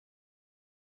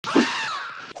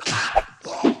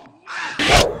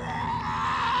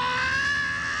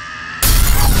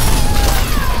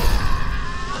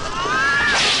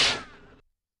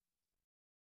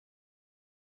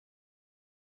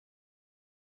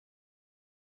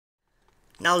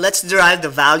Now let's derive the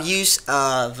values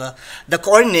of the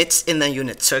coordinates in the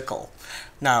unit circle.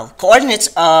 Now, coordinates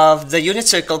of the unit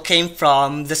circle came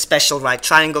from the special right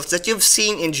triangles that you've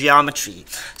seen in geometry.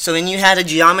 So when you had a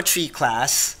geometry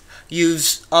class,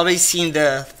 you've already seen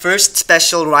the first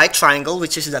special right triangle,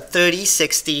 which is the 30,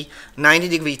 60, 90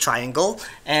 degree triangle.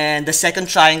 And the second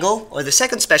triangle, or the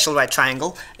second special right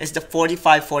triangle, is the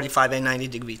 45, 45, and 90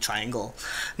 degree triangle.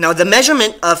 Now, the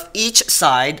measurement of each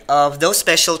side of those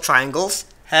special triangles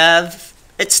have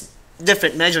its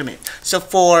different measurement. So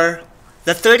for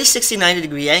the 30, 60, 90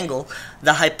 degree angle,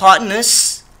 the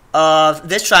hypotenuse of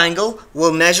this triangle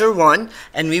will measure 1,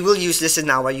 and we will use this in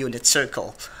our unit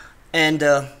circle. And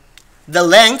the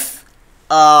length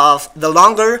of the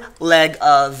longer leg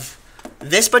of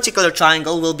this particular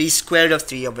triangle will be square root of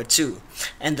 3/2.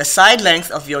 And the side length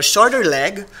of your shorter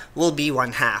leg will be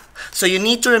 1/2. So you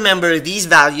need to remember these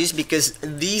values because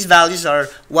these values are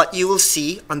what you will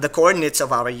see on the coordinates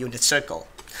of our unit circle.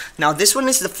 Now this one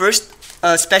is the first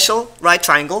special right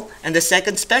triangle, and the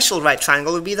second special right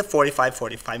triangle will be the 45,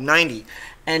 45, 90.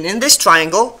 And in this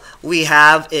triangle, we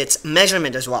have its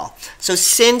measurement as well. So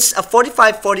since a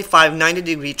 45, 45, 90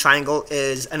 degree triangle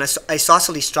is an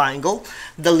isosceles triangle,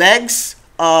 the legs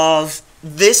of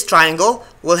this triangle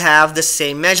will have the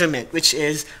same measurement, which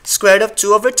is square root of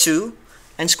 2/2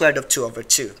 and square root of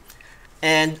 2/2.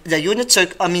 And the unit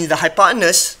circle, the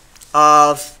hypotenuse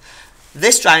of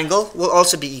this triangle will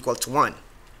also be equal to 1.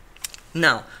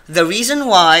 Now, the reason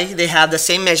why they have the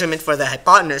same measurement for the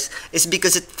hypotenuse is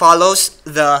because it follows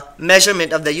the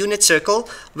measurement of the unit circle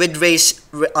with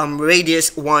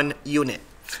radius 1 unit.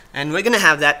 And we're going to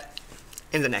have that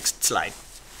in the next slide.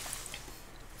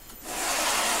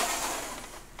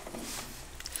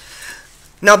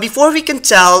 Now, before we can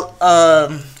tell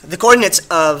the coordinates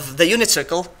of the unit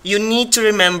circle, you need to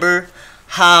remember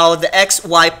how the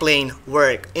x-y plane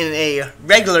work in a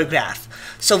regular graph.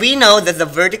 So we know that the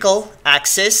vertical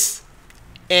axis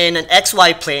in an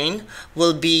xy plane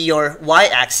will be your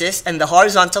y-axis, and the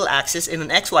horizontal axis in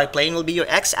an xy plane will be your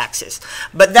x-axis.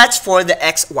 But that's for the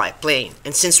xy plane.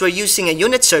 And since we're using a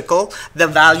unit circle, the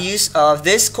values of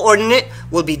this coordinate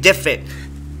will be different.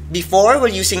 Before,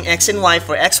 we're using x and y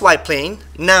for xy plane.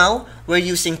 Now, we're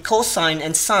using cosine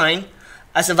and sine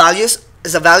as a value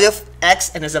of x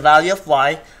and as a value of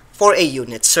y for a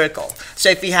unit circle. So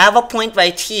if we have a point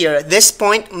right here, this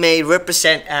point may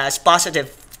represent as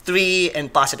 +3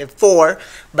 and +4,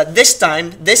 but this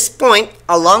time, this point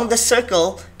along the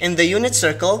circle in the unit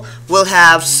circle will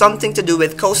have something to do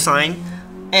with cosine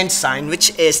and sine,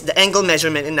 which is the angle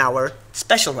measurement in our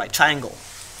special right triangle.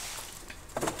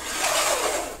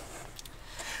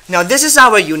 Now this is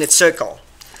our unit circle.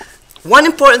 One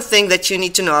important thing that you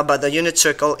need to know about the unit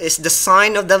circle is the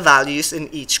sign of the values in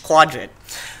each quadrant.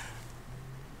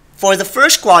 For the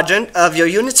first quadrant of your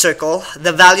unit circle,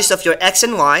 the values of your x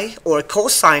and y, or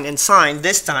cosine and sine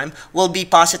this time, will be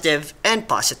positive and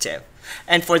positive.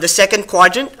 And for the second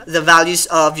quadrant, the values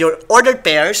of your ordered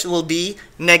pairs will be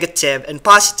negative and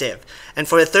positive. And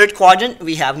for the third quadrant,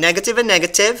 we have negative and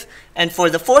negative. And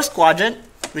for the fourth quadrant,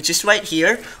 which is right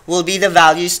here, will be the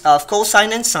values of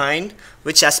cosine and sine,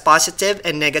 which has positive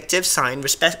and negative sign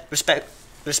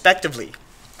respectively.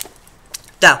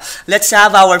 Now, let's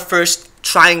have our first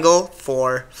triangle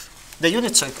for the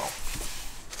unit circle.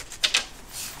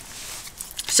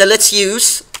 So let's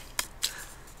use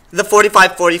the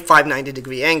 45, 45, 90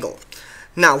 degree angle.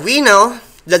 Now we know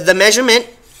that the measurement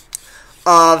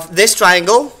of this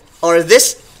triangle, or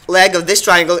this leg of this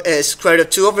triangle, is square root of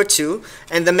 2/2,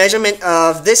 and the measurement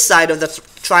of this side of the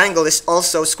triangle is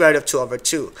also square root of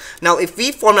 2/2. Now if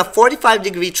we form a 45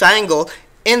 degree triangle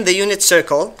in the unit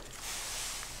circle,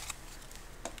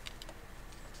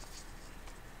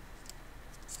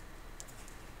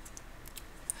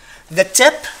 the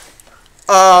tip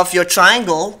of your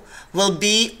triangle will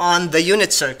be on the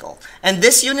unit circle. And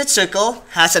this unit circle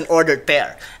has an ordered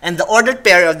pair. And the ordered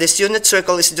pair of this unit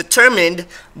circle is determined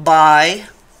by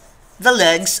the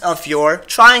legs of your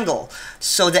triangle.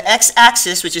 So the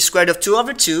x-axis, which is square root of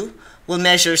 2/2, will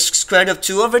measure square root of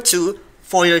 2/2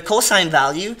 for your cosine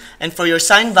value. And for your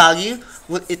sine value,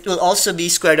 it will also be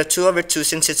square root of 2/2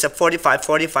 since it's a 45,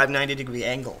 45, 90 degree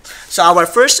angle. So our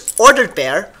first ordered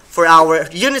pair for our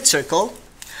unit circle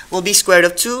will be square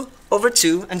root of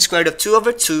 2/2 and square root of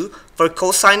 2/2 for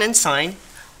cosine and sine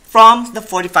from the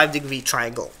 45 degree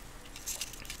triangle.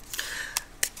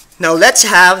 Now let's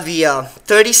have the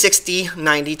 30, 60,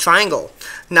 90 triangle.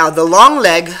 Now the long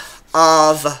leg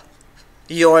of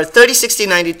your 30, 60,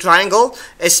 90 triangle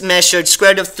is measured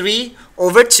square root of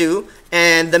 3/2,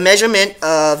 and the measurement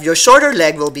of your shorter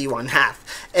leg will be 1/2.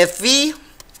 If we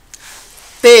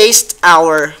paste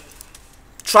our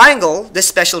triangle, this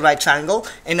special right triangle,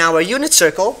 in our unit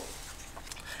circle,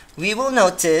 we will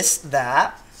notice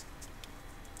that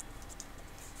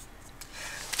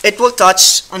it will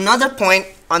touch another point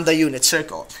on the unit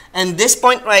circle. And this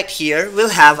point right here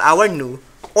will have our new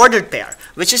ordered pair,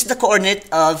 which is the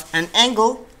coordinate of an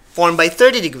angle formed by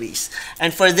 30 degrees.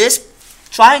 And for this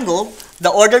triangle, the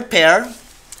ordered pair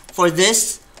for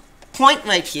this point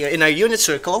right here in our unit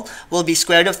circle will be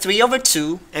square root of 3 over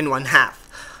 2 and 1/2.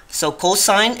 So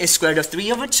cosine is square root of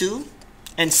 3 over 2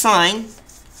 and sine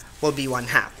will be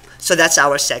 1/2. So that's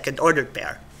our second ordered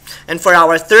pair. And for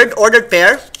our third ordered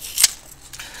pair,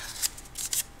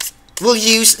 we'll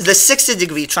use the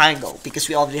 60-degree triangle because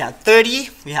we already have 30,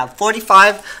 we have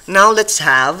 45. Now let's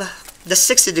have the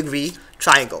 60-degree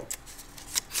triangle.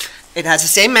 It has the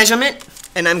same measurement,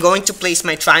 and I'm going to place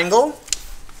my triangle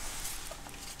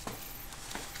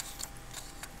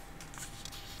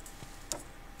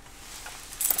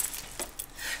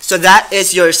so that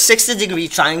is your 60-degree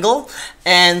triangle,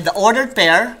 and the ordered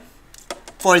pair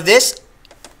for this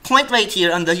point right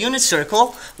here on the unit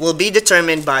circle will be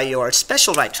determined by your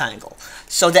special right triangle.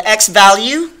 So the x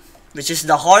value, which is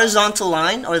the horizontal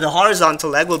line or the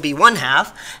horizontal leg, will be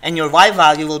 1/2, and your y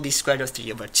value will be square root of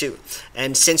 3 over 2.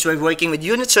 And since we're working with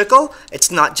unit circle,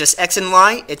 it's not just x and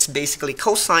y, it's basically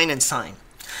cosine and sine.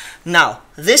 Now,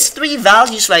 these three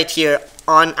values right here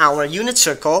on our unit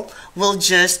circle will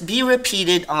just be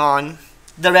repeated on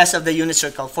the rest of the unit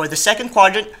circle for the second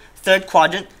quadrant, third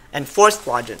quadrant, and fourth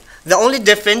quadrant. The only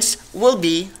difference will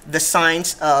be the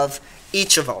signs of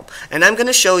each of them. And I'm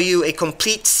going to show you a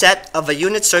complete set of a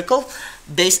unit circle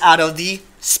based out of the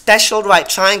special right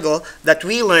triangle that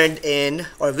we learned in,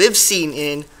 or we've seen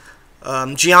in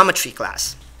geometry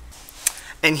class.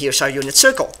 And here's our unit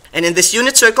circle. And in this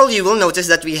unit circle, you will notice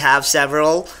that we have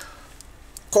several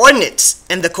coordinates,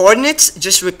 and the coordinates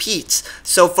just repeat.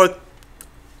 So for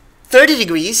 30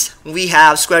 degrees, we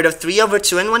have square root of 3 over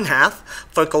 2 and 1/2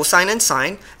 for cosine and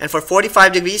sine. And for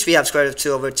 45 degrees, we have square root of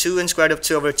 2 over 2 and square root of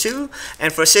 2 over 2.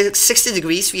 And for 60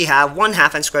 degrees, we have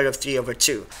 1/2 and square root of 3 over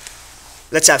 2.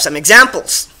 Let's have some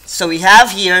examples. So we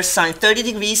have here sine 30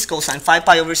 degrees, cosine 5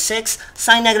 pi over 6,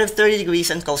 sine negative 30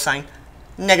 degrees, and cosine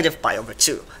negative pi over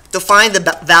 2. To find the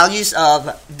values of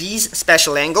these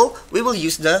special angle, we will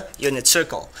use the unit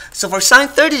circle. So for sine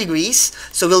 30 degrees,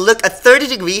 so we'll look at 30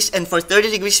 degrees, and for 30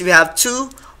 degrees we have two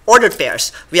ordered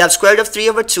pairs. We have square root of 3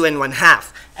 over 2 and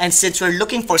 1/2. And since we're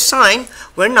looking for sine,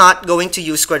 we're not going to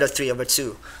use square root of 3 over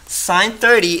 2. Sine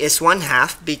 30 is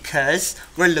 1/2 because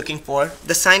we're looking for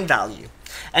the sine value.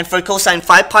 And for cosine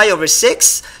 5 pi over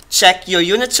 6, check your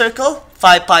unit circle.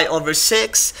 5 pi over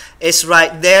 6 is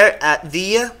right there at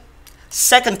the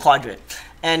second quadrant.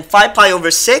 And 5 pi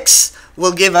over 6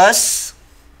 will give us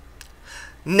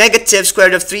negative square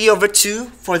root of 3 over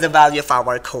 2 for the value of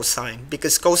our cosine,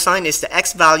 because cosine is the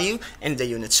x value in the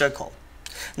unit circle.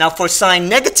 Now for sine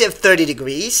negative 30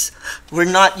 degrees,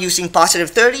 we're not using positive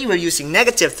 30, we're using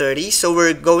negative 30. So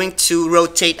we're going to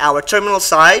rotate our terminal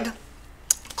side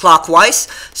clockwise.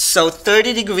 So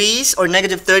 30 degrees or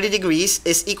negative 30 degrees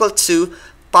is equal to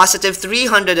positive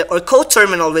 300, or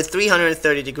coterminal with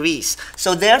 330 degrees.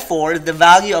 So therefore, the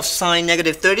value of sine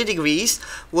negative 30 degrees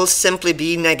will simply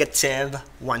be negative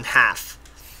 1/2.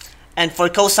 And for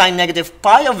cosine negative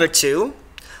pi over 2,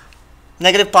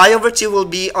 negative pi over 2 will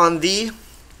be on the,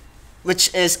 which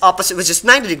is opposite, which is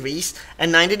 90 degrees,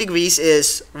 and 90 degrees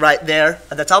is right there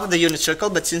at the top of the unit circle,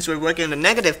 but since we're working on the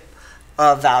negative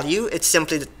value, it's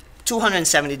simply the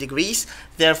 270 degrees.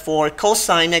 Therefore,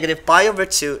 cosine negative pi over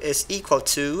 2 is equal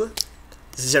to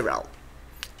 0.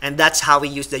 And that's how we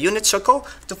use the unit circle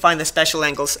to find the special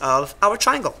angles of our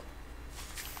triangle.